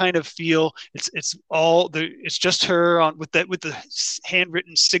that kind of feel. It's just her with the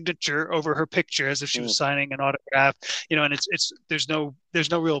handwritten signature over her picture as if she was signing an autograph. And there's no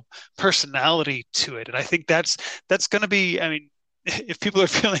real personality to it. And I think that's going to be. I mean, if people are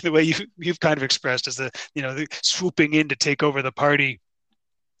feeling the way you've kind of expressed as the swooping in to take over the party,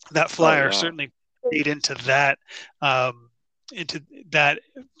 that flyer certainly played into that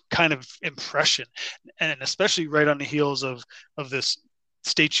kind of impression, and especially right on the heels of this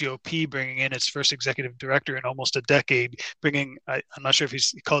state GOP bringing in its first executive director in almost a decade, I'm not sure if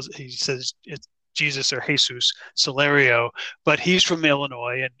he says it's Jesus or Jesus Solario, but he's from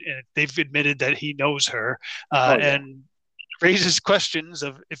Illinois, and they've admitted that he knows her, and raises questions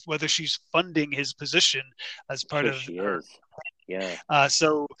of whether she's funding his position as part of her. Yeah.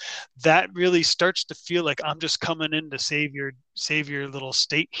 So that really starts to feel like I'm just coming in to save your little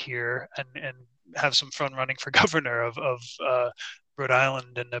state here and have some fun running for governor of Rhode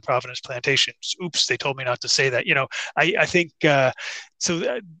Island and the Providence Plantations. Oops, they told me not to say that. I think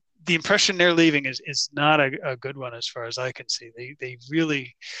so. The impression they're leaving is not a good one as far as I can see. They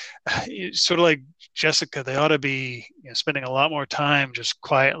really, sort of like Jessica, they ought to be spending a lot more time just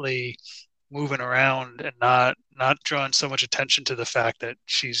quietly moving around and not drawing so much attention to the fact that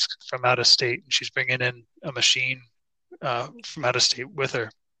she's from out of state and she's bringing in a machine from out of state with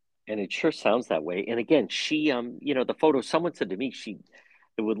her. And it sure sounds that way. And again, she, the photo, someone said to me,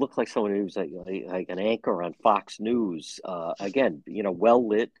 it would look like someone who's like an anchor on Fox News. Again, well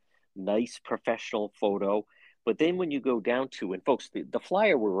lit, nice professional photo. But then when you go down to, and folks, the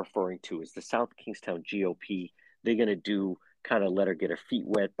flyer we're referring to is the South Kingstown GOP. They're going to kind of let her get her feet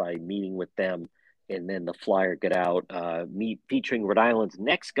wet by meeting with them. And then the flyer get out, featuring Rhode Island's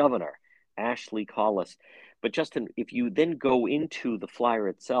next governor, Ashley Collis. But Justin, if you then go into the flyer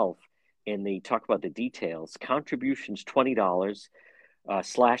itself and they talk about the details, contributions $20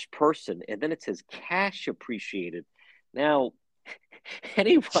 / person, and then it says cash appreciated. Now,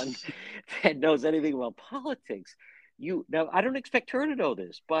 anyone that knows anything about politics, now I don't expect her to know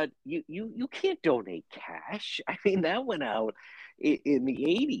this, but you can't donate cash. I mean, that went out in the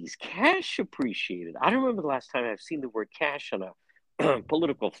 80s. Cash appreciated. I don't remember the last time I've seen the word cash on a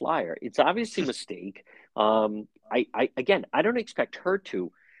political flyer. It's obviously a mistake. I don't expect her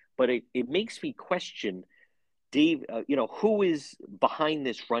to, but it makes me question, Dave, who is behind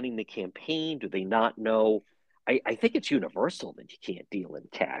this running the campaign? Do they not know? I think it's universal that you can't deal in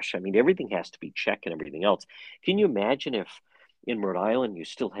cash. I mean, everything has to be check and everything else. Can you imagine if in Rhode Island you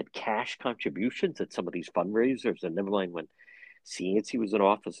still had cash contributions at some of these fundraisers, and never mind when Cianci was in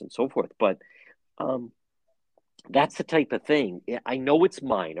office and so forth? But that's the type of thing. I know it's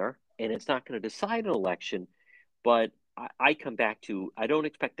minor and it's not going to decide an election, but I come back to, I don't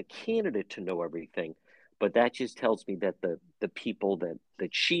expect the candidate to know everything, but that just tells me that the people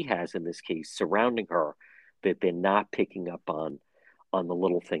that she has in this case surrounding her, that they're not picking up on the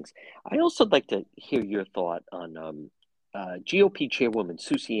little things. I also like to hear your thought on GOP chairwoman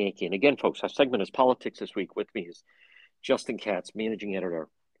Susie Yankee. And again, folks, our segment is Politics This Week. With me is Justin Katz, managing editor,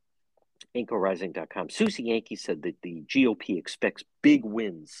 AnchorRising.com. Susie Yankee said that the GOP expects big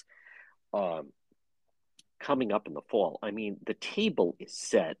wins coming up in the fall. I mean, the table is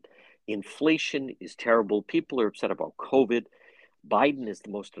set. Inflation is terrible. People are upset about COVID. Biden is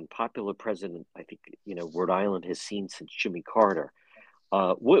the most unpopular president I think Rhode Island has seen since Jimmy Carter.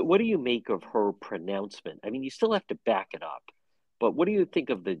 What do you make of her pronouncement? I mean, you still have to back it up, but what do you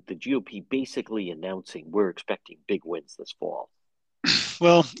think of the GOP basically announcing we're expecting big wins this fall?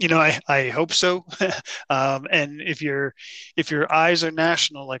 Well, I hope so. And if your eyes are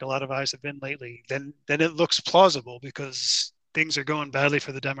national, like a lot of eyes have been lately, then it looks plausible because things are going badly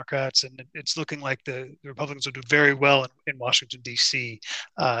for the Democrats, and it's looking like the Republicans will do very well in Washington, D.C.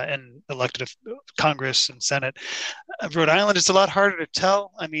 And elected Congress and Senate. Rhode Island, it's a lot harder to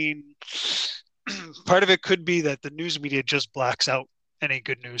tell. I mean, part of it could be that the news media just blacks out any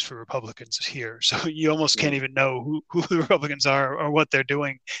good news for Republicans here. So you almost can't even know who the Republicans are or what they're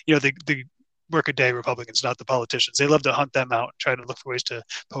doing. The workaday Republicans, not the politicians. They love to hunt them out and try to look for ways to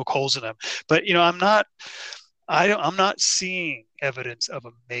poke holes in them. But, I'm not seeing evidence of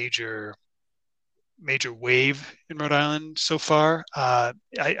a major wave in Rhode Island so far.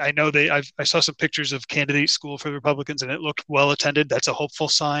 I know I saw some pictures of candidate school for the Republicans, and it looked well attended. That's a hopeful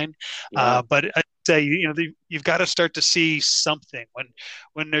sign. Yeah. But I'd say you've got to start to see something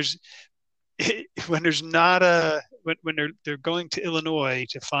when they're going to Illinois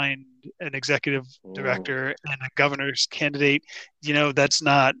to find an executive director and a governor's candidate. That's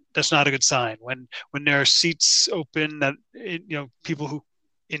not a good sign. When there are seats open that people who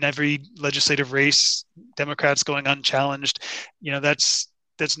in every legislative race, Democrats going unchallenged, that's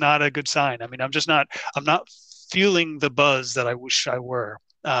not a good sign. I mean, I'm not feeling the buzz that I wish I were.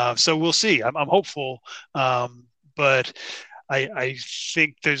 So we'll see. I'm hopeful, but I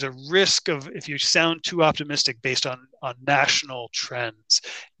think there's a risk of, if you sound too optimistic based on national trends,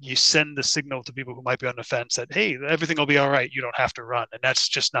 you send the signal to people who might be on the fence that, hey, everything will be all right. You don't have to run. And that's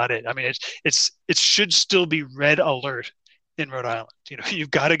just not it. I mean, it should still be red alert in Rhode Island.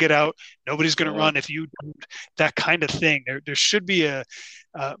 You've got to get out. Nobody's going to run if you don't, that kind of thing. There should be a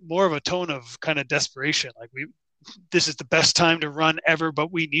more of a tone of kind of desperation. Like this is the best time to run ever,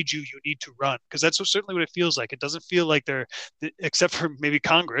 but we need you. You need to run, because that's certainly what it feels like. It doesn't feel like they're, except for maybe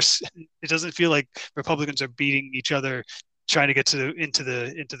Congress, it doesn't feel like Republicans are beating each other trying to get into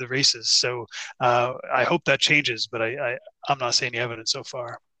the races. So I hope that changes, but I'm not seeing any evidence so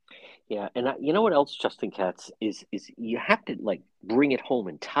far. Yeah, and you know what else, Justin Katz, is you have to bring it home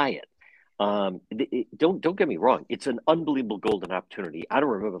and tie it. Don't get me wrong; it's an unbelievable golden opportunity. I don't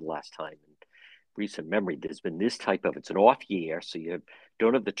remember the last time in recent memory there's been this type of. It's an off year, so you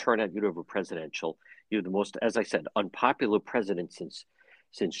don't have the turnout you'd have a presidential. You're the most, as I said, unpopular president since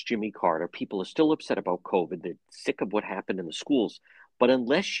Jimmy Carter. People are still upset about COVID. They're sick of what happened in the schools. But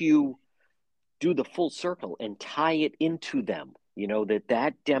unless you do the full circle and tie it into them,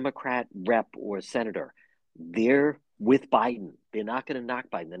 that Democrat rep or senator, they're with Biden. They're not going to knock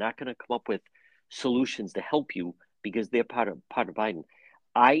Biden. They're not going to come up with solutions to help you because they're part of Biden.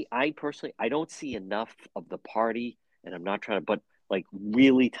 I personally, I don't see enough of the party, and I'm not trying to, but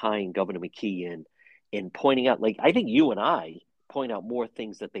really tying Governor McKee in and pointing out, I think you and I point out more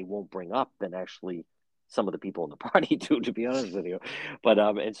things that they won't bring up than actually some of the people in the party do, to be honest with you. But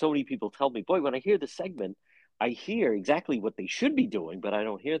and so many people tell me, boy, when I hear the segment, I hear exactly what they should be doing, but I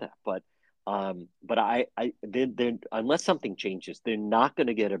don't hear that. But they're unless something changes, they're not going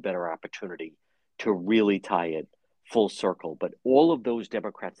to get a better opportunity to really tie it full circle. But all of those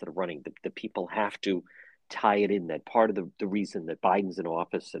Democrats that are running, the people have to tie it in. That part of the reason that Biden's in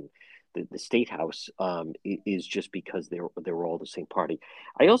office and the state house is just because they're all the same party.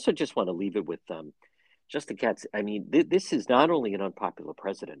 I also just want to leave it with Justin Katz. I mean, this is not only an unpopular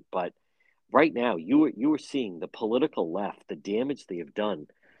president, but right now you are seeing the political left, the damage they have done,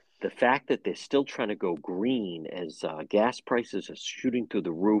 the fact that they're still trying to go green as gas prices are shooting through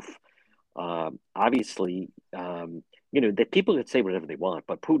the roof. Obviously, that people could say whatever they want,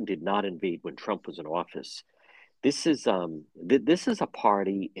 but Putin did not invade when Trump was in office. This is a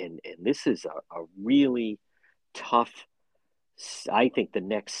party, and this is a really tough, I think, the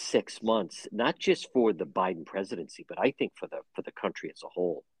next 6 months, not just for the Biden presidency, but I think for the country as a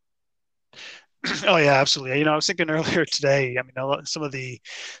whole. Oh yeah, absolutely. I was thinking earlier today. I mean, some of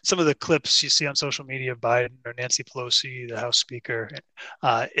the clips you see on social media of Biden or Nancy Pelosi, the House Speaker.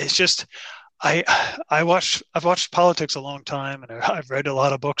 It's just, I've watched politics a long time, and I've read a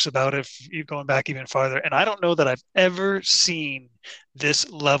lot of books about it, going back even farther. And I don't know that I've ever seen this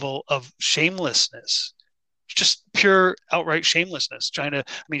level of shamelessness, just pure outright shamelessness.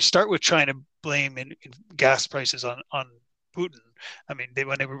 Start with trying to blame in gas prices on Putin. I mean,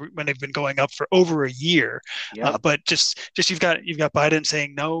 when they've been going up for over a year, but just you've got Biden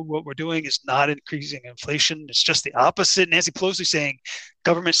saying no, what we're doing is not increasing inflation. It's just the opposite. Nancy Pelosi saying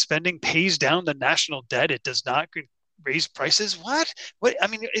government spending pays down the national debt. It does not raise prices. What? I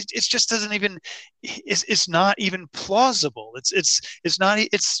mean, it just doesn't even. It's not even plausible. It's not.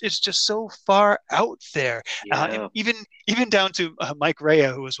 It's just so far out there. Even down to Mike Rea,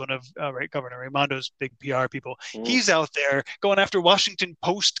 who was one of Governor Raimondo's big PR people. He's out there going after Washington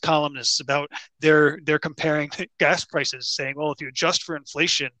Post columnists about they're comparing gas prices, saying, well, if you adjust for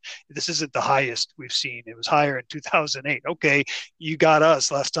inflation, this isn't the highest we've seen. It was higher in 2008. Okay, you got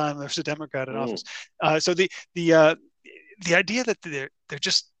us last time there was a Democrat in office. So the idea that they're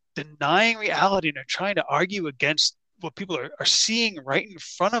just denying reality and they're trying to argue against what people are seeing right in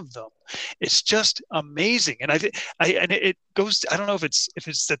front of them, it's just amazing. And it goes. I don't know if it's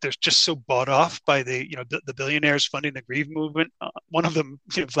that they're just so bought off by the billionaires funding the Green movement. One of them,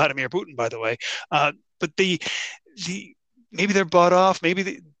 Vladimir Putin, by the way. But the maybe they're bought off.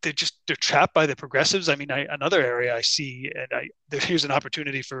 Maybe they're trapped by the progressives. I mean, another area I see, and here's an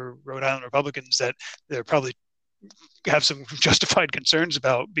opportunity for Rhode Island Republicans that they're probably have some justified concerns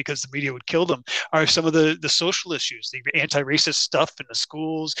about because the media would kill them, are some of the social issues, the anti-racist stuff in the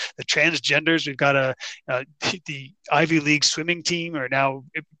schools, the transgenders. We've got the Ivy League swimming team are now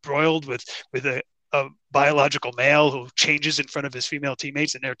embroiled with a biological male who changes in front of his female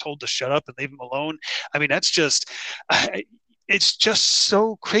teammates, and they're told to shut up and leave him alone. I mean, that's just it's just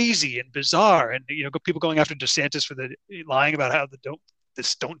so crazy and bizarre. And people going after DeSantis for lying about how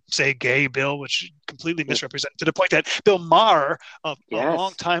this don't say gay bill, which completely misrepresented, to the point that Bill Maher, a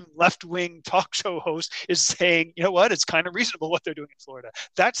longtime left-wing talk show host, is saying, you know what, it's kind of reasonable what they're doing in Florida.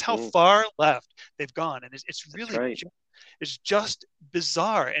 That's how far left they've gone. And it's really it's just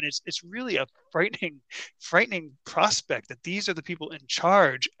bizarre. And it's really a frightening prospect that these are the people in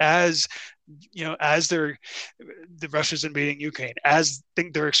charge as the Russia's invading Ukraine, as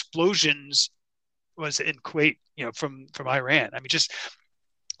their explosions was in Kuwait, from Iran. I mean, just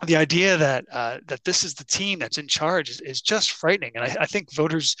the idea that this is the team that's in charge is just frightening. And I think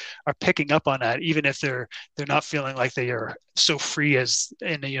voters are picking up on that, even if they're not feeling like they are so free as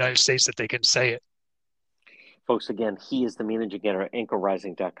in the United States that they can say it. Folks, again, he is the managing editor at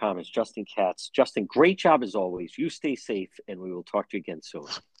anchorrising.com. It's Justin Katz. Justin, great job as always. You stay safe, and we will talk to you again soon.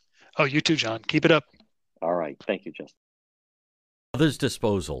 Oh, you too, John. Keep it up. All right. Thank you, Justin. Brothers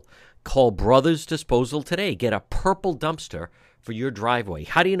Disposal. Call Brothers Disposal today. Get a purple dumpster for your driveway.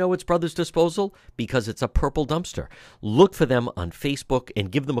 How do you know it's Brothers Disposal? Because it's a purple dumpster. Look for them on Facebook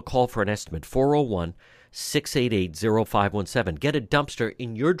and give them a call for an estimate. 401-688-0517. Get a dumpster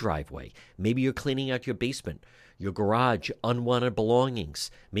in your driveway. Maybe you're cleaning out your basement, your garage, unwanted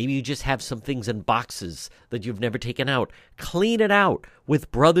belongings. Maybe you just have some things in boxes that you've never taken out. Clean it out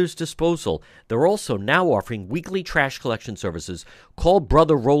with Brothers Disposal. They're also now offering weekly trash collection services. Call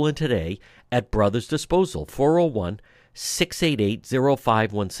Brother Roland today at Brothers Disposal,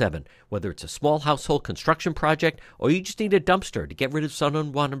 401-688-0517. Whether it's a small household construction project or you just need a dumpster to get rid of some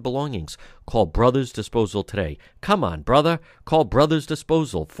unwanted belongings, call Brothers Disposal today. Come on, brother. Call Brothers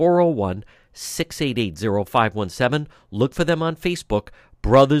Disposal, 401-688-0517. Look for them on Facebook,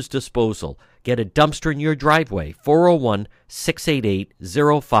 Brothers Disposal. Get a dumpster in your driveway,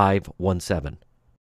 401-688-0517.